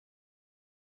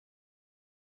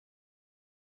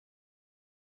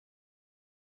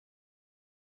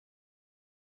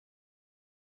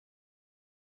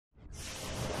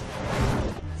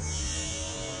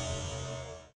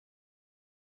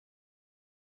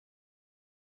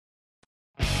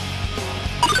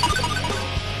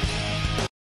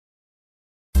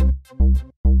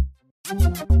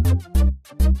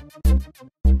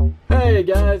Hey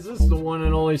guys, this is the one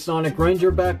and only Sonic Ranger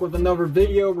back with another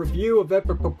video review of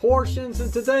epic proportions,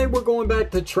 and today we're going back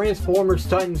to Transformers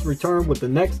Titans Return with the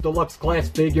next Deluxe class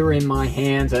figure in my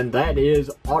hands, and that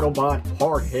is Autobot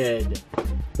Hardhead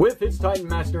with his Titan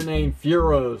Master named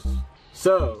Furos.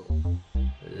 So,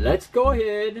 let's go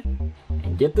ahead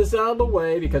and get this out of the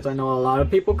way because I know a lot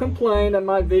of people complain that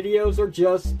my videos are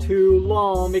just too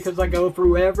long because I go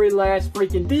through every last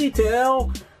freaking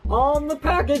detail on the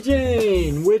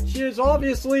packaging, which is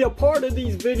obviously a part of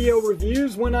these video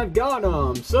reviews when I've got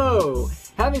them. So,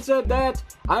 having said that,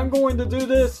 I'm going to do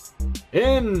this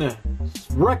in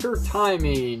record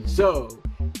timing. So,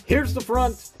 here's the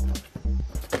front,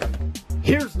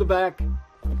 here's the back,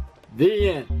 the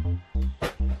end.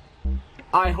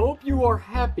 I hope you are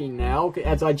happy now,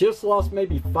 as I just lost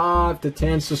maybe 5 to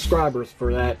 10 subscribers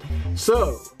for that.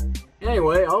 So,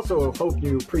 anyway, I also hope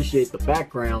you appreciate the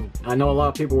background. I know a lot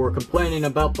of people were complaining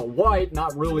about the white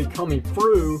not really coming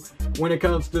through when it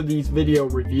comes to these video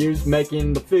reviews,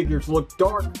 making the figures look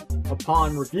dark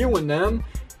upon reviewing them.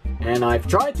 And I've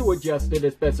tried to adjust it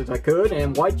as best as I could,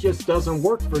 and white just doesn't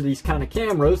work for these kind of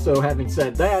cameras. So having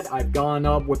said that, I've gone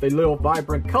up with a little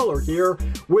vibrant color here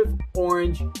with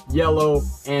orange, yellow,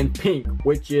 and pink,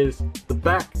 which is the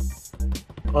back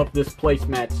of this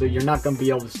placemat, so you're not going to be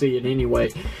able to see it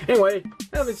anyway. Anyway,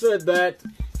 having said that,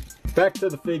 back to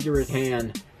the figure at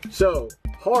hand. So,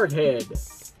 Hardhead.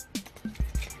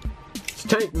 It's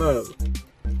tank mode.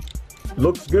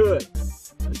 Looks good.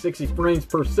 At 60 frames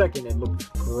per second, it looks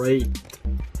great.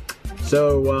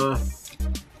 So,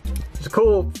 it's a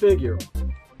cool figure.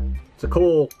 It's a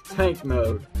cool tank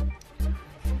mode.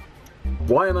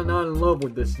 Why am I not in love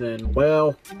with this then?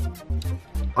 Well,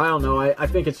 I don't know, I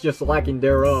think it's just lacking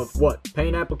thereof. What,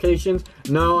 paint applications?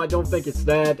 No, I don't think it's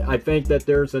that. I think that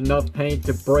there's enough paint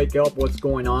to break up what's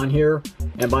going on here.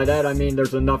 And by that I mean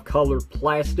there's enough colored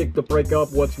plastic to break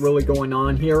up what's really going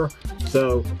on here.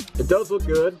 So, it does look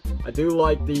good. I do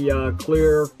like the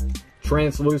clear,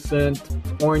 translucent,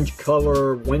 orange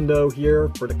color window here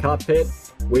for the cockpit,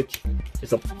 which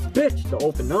is a bitch to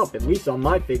open up, at least on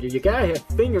my figure. You gotta have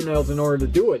fingernails in order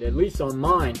to do it, at least on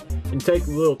mine. And take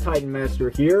the little Titan Master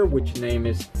here, which name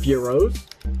is Furos.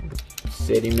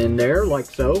 Sit him in there like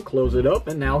so, close it up,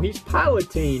 and now he's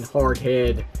piloting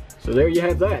Hardhead. So there you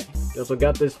have that. He also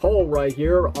got this hole right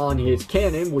here on his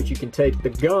cannon, which you can take the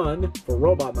gun for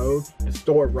robot mode and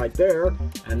store it right there.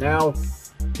 And now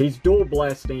he's dual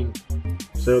blasting.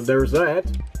 So there's that.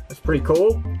 That's pretty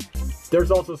cool.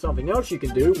 There's also something else you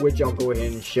can do, which I'll go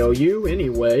ahead and show you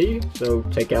anyway. So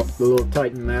take out the little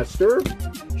Titan Master.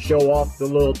 Show off the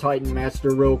little Titan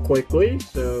Master real quickly.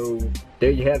 So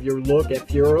there you have your look at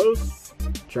Furos.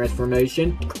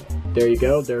 Transformation. There you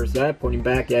go. There's that. Put him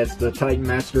back as the Titan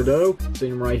Master though. See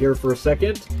him right here for a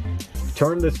second.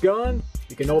 Turn this gun.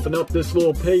 You can open up this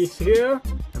little piece here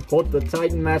and put the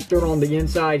Titan Master on the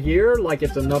inside here like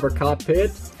it's another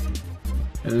cockpit.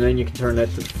 And then you can turn that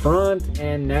to the front,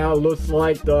 and now it looks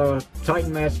like the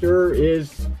Titan Master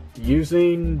is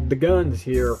using the guns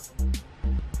here.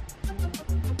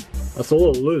 That's a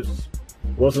little loose.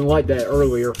 Wasn't like that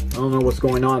earlier. I don't know what's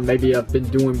going on. Maybe I've been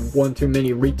doing one too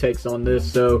many retakes on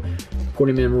this, so put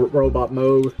him in robot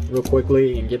mode real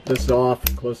quickly and get this off.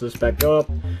 Close this back up.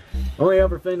 Only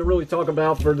other thing to really talk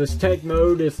about for this tank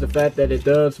mode is the fact that it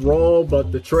does roll,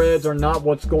 but the treads are not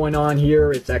what's going on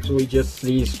here. It's actually just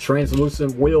these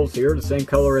translucent wheels here, the same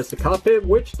color as the cockpit,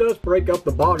 which does break up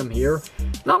the bottom here.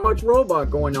 Not much robot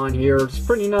going on here. It's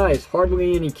pretty nice.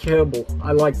 Hardly any cable.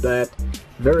 I like that.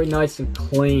 Very nice and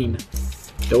clean.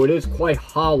 Though it is quite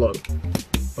hollow.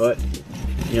 But,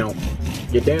 you know,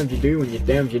 you're damned you do and you're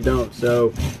damned you don't.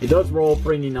 So, it does roll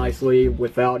pretty nicely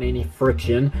without any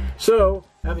friction. So,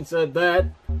 having said that,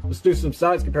 let's do some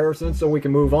size comparisons so we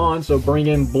can move on. So bring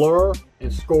in Blur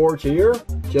and Scourge here,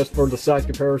 just for the size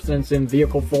comparisons in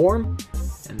vehicle form.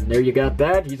 And there you got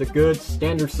that. He's a good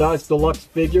standard size deluxe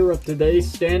figure of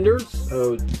today's standards.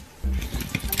 So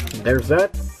there's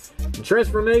that. The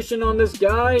transformation on this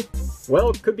guy, well,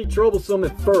 it could be troublesome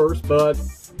at first, but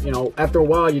you know, after a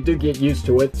while you do get used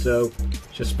to it. So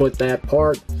just split that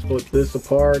apart, split this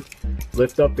apart,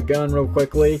 lift up the gun real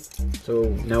quickly. So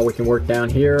now we can work down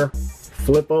here,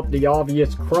 flip up the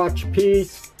obvious crotch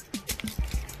piece,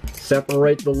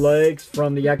 separate the legs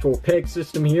from the actual peg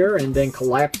system here, and then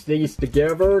collapse these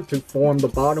together to form the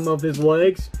bottom of his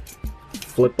legs.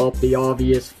 Flip up the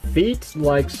obvious feet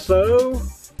like so,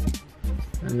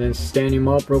 and then stand him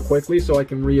up real quickly so I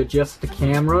can readjust the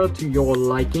camera to your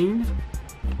liking,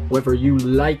 whether you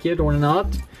like it or not.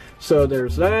 So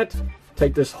there's that.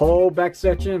 take this whole back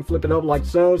section and flip it up like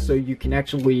so you can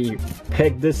actually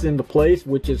peg this into place,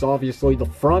 which is obviously the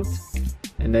front,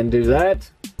 and then do that.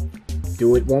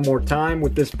 Do it one more time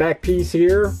with this back piece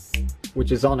here,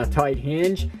 which is on a tight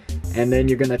hinge, and then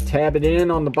you're going to tab it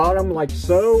in on the bottom like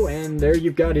so, and there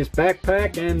you've got his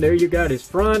backpack, and there you got his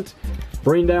front.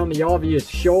 Bring down the obvious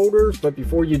shoulders, but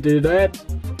before you do that,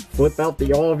 flip out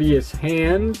the obvious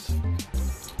hands.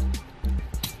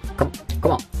 Come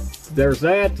on. There's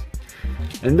that.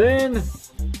 And then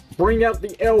bring out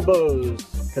the elbows,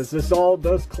 because this all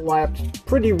does collapse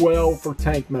pretty well for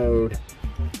tank mode.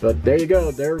 But there you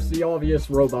go, there's the obvious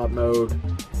robot mode.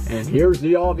 And here's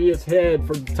the obvious head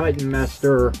for the Titan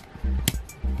Master.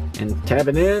 And tab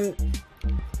it in.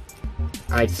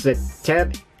 I said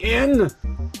tab in.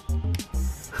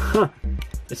 Huh,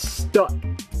 it's stuck.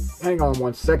 Hang on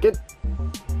one second.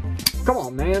 Come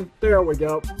on, man. There we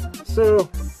go. So,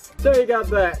 there you got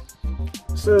that.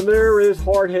 So there is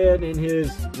Hardhead in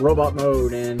his robot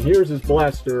mode, and here's his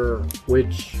blaster,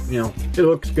 which, you know, it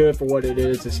looks good for what it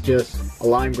is. It's just a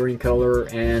lime green color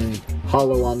and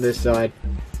hollow on this side.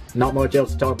 Not much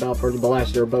else to talk about for the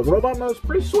blaster, but robot mode's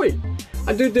pretty sweet.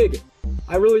 I do dig it.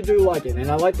 I really do like it, and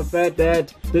I like the fact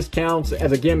that this counts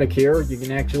as a gimmick here. You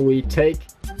can actually take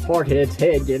Hardhead's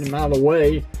head, get him out of the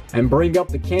way, and bring up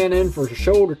the cannon for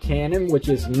shoulder cannon, which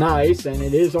is nice, and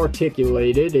it is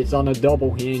articulated. It's on a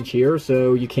double hinge here,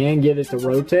 so you can get it to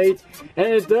rotate, and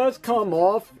it does come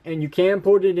off, and you can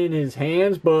put it in his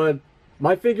hands, but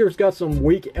my figure's got some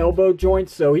weak elbow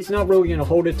joints, so he's not really going to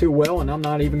hold it too well, and I'm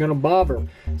not even going to bother.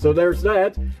 So there's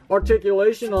that.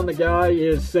 Articulation on the guy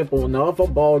is simple enough, a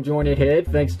ball jointed head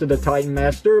thanks to the Titan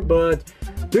Master, but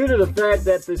due to the fact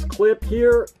that this clip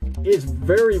here is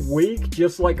very weak,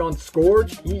 just like on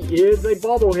Scourge, he is a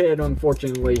bobblehead,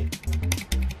 unfortunately.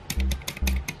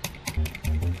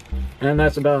 And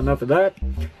that's about enough of that.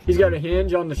 He's got a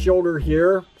hinge on the shoulder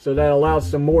here, so that allows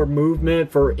some more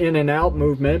movement for in and out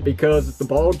movement, because the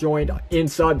ball joint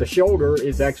inside the shoulder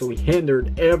is actually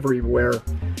hindered everywhere.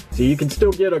 So you can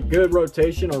still get a good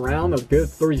rotation around, a good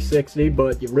 360,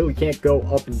 but you really can't go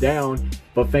up and down.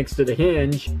 But thanks to the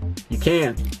hinge, you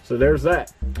can. So there's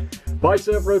that.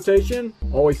 Bicep rotation,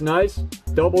 always nice.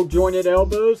 Double jointed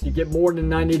elbows, you get more than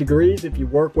 90 degrees if you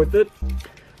work with it.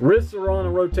 Wrists are on a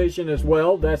rotation as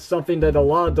well. That's something that a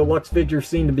lot of deluxe figures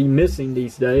seem to be missing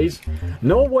these days.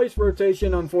 No waist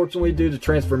rotation, unfortunately, due to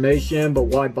transformation, but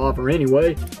why bother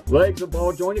anyway? Legs are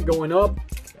ball jointed going up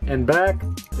and back.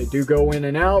 They do go in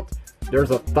and out.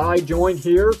 There's a thigh joint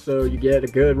here, so you get a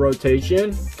good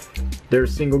rotation.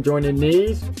 There's single jointed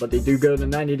knees, but they do go to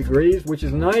 90 degrees, which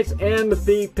is nice. And the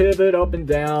feet pivot up and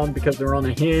down because they're on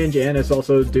a hinge, and it's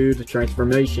also due to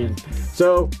transformation.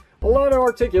 So a lot of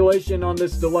articulation on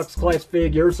this deluxe class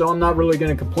figure, so I'm not really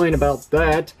going to complain about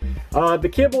that. The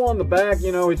kibble on the back,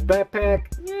 you know, his backpack,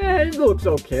 yeah, it looks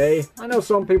okay. I know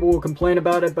some people will complain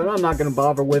about it, but I'm not going to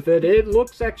bother with it. It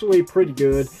looks actually pretty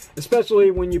good, especially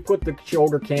when you put the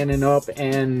shoulder cannon up,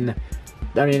 and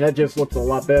I mean, that just looks a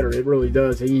lot better. It really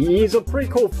does. He's a pretty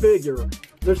cool figure.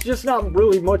 There's just not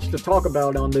really much to talk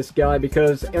about on this guy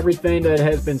because everything that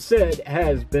has been said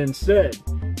has been said.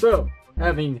 So,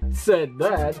 having said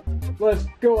that, let's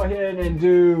go ahead and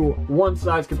do one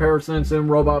size comparisons in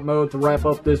robot mode to wrap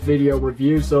up this video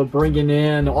review. So bringing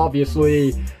in,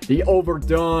 obviously, the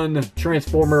overdone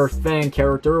Transformer fan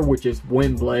character, which is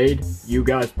Windblade. You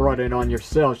guys brought it on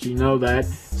yourselves, you know that.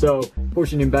 So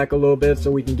pushing him back a little bit so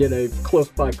we can get a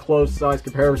close-by-close size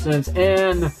comparisons.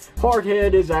 And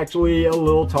Hardhead is actually a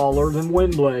little taller than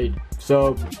Windblade.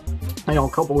 So, you know,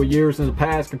 a couple of years in the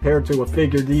past compared to a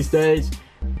figure these days,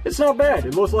 it's not bad.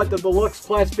 It looks like the deluxe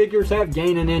class figures have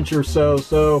gained an inch or so.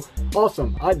 So,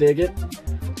 awesome. I dig it.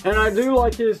 And I do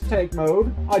like his tank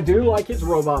mode. I do like his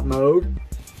robot mode.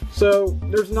 So,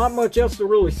 there's not much else to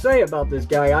really say about this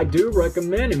guy. I do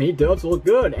recommend him. He does look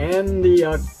good. And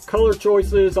the color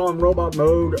choices on robot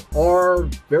mode are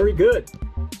very good.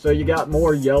 So, you got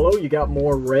more yellow, you got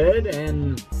more red,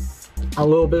 and a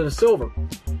little bit of silver.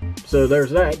 So,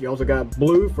 there's that. You also got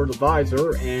blue for the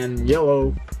visor and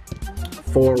yellow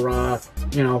for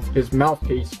you know, his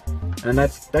mouthpiece, and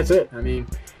that's it. I mean,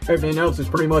 everything else is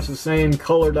pretty much the same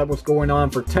color that was going on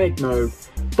for tank mode.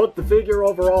 But the figure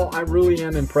overall, I really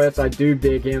am impressed. I do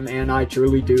dig him, and I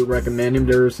truly do recommend him.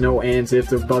 There's no ands,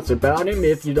 ifs, or buts about him.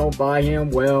 If you don't buy him,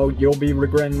 well, you'll be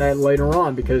regretting that later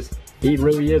on because he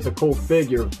really is a cool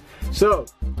figure. So,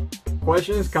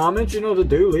 questions, comments, you know the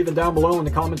do. Leave it down below in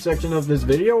the comment section of this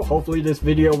video. Hopefully this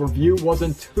video review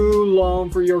wasn't too long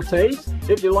for your taste.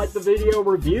 If you liked the video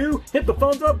review, hit the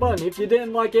thumbs up button. If you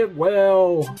didn't like it,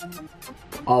 well,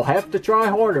 I'll have to try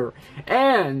harder.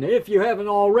 And if you haven't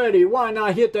already, why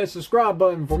not hit that subscribe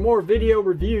button for more video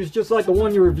reviews just like the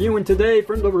one you're reviewing today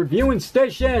from the reviewing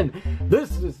station.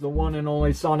 This is the one and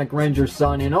only Sonic Ranger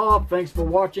signing off. Thanks for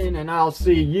watching, and I'll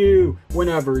see you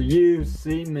whenever you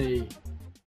see me.